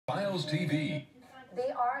Fios TV.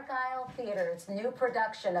 The Argyle Theater's new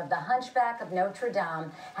production of The Hunchback of Notre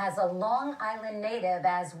Dame has a Long Island native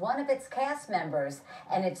as one of its cast members,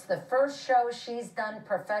 and it's the first show she's done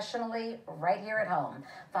professionally right here at home.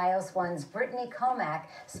 Fios One's Brittany Comack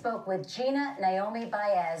spoke with Gina Naomi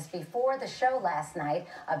Baez before the show last night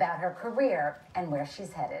about her career and where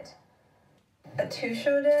she's headed. A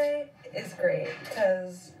 2-show day is great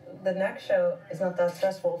because the next show is not that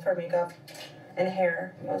stressful for makeup and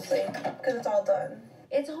hair, mostly, because it's all done.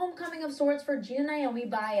 It's a homecoming of sorts for Gina Naomi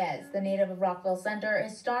Baez. The native of Rockville Center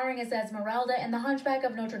is starring as Esmeralda in The Hunchback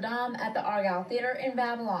of Notre Dame at the Argyle Theater in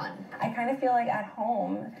Babylon. I kind of feel like at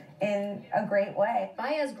home in a great way.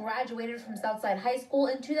 Baez graduated from Southside High School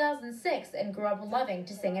in 2006 and grew up loving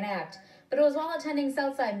to sing and act. But it was while attending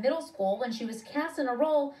Southside Middle School when she was cast in a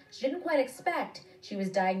role she didn't quite expect. She was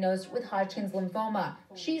diagnosed with Hodgkin's lymphoma.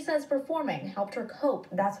 She says performing helped her cope.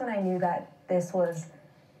 That's when I knew that this was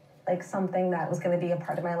like something that was going to be a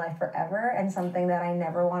part of my life forever and something that I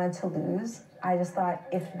never wanted to lose. I just thought,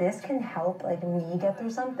 if this can help like me get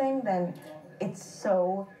through something, then it's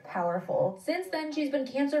so powerful. Since then, she's been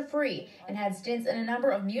cancer-free and had stints in a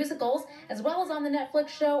number of musicals, as well as on the Netflix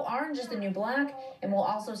show Orange is the New Black, and will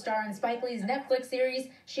also star in Spike Lee's Netflix series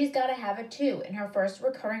She's Gotta Have It Too in her first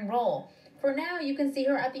recurring role. For now, you can see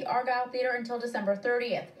her at the Argyle Theater until December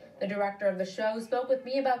 30th. The director of the show spoke with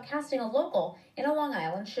me about casting a local in a Long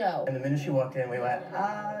Island show. And the minute she walked in, we went,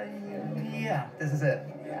 yeah, this is it.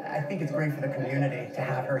 I think it's great for the community to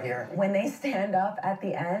have her here. When they stand up at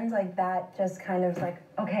the end, like that just kind of like,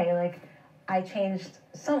 okay, like I changed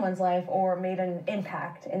someone's life or made an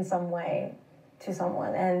impact in some way to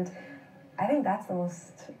someone. And I think that's the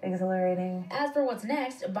most exhilarating. As for what's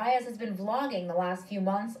next, Baez has been vlogging the last few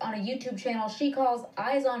months on a YouTube channel she calls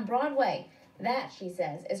Eyes on Broadway. That, she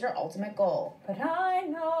says, is her ultimate goal. But I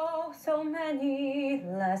know so many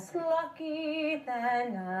less lucky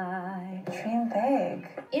than I. Dream big.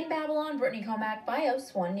 In Babylon, Brittany Comack,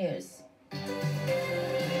 Fios One News.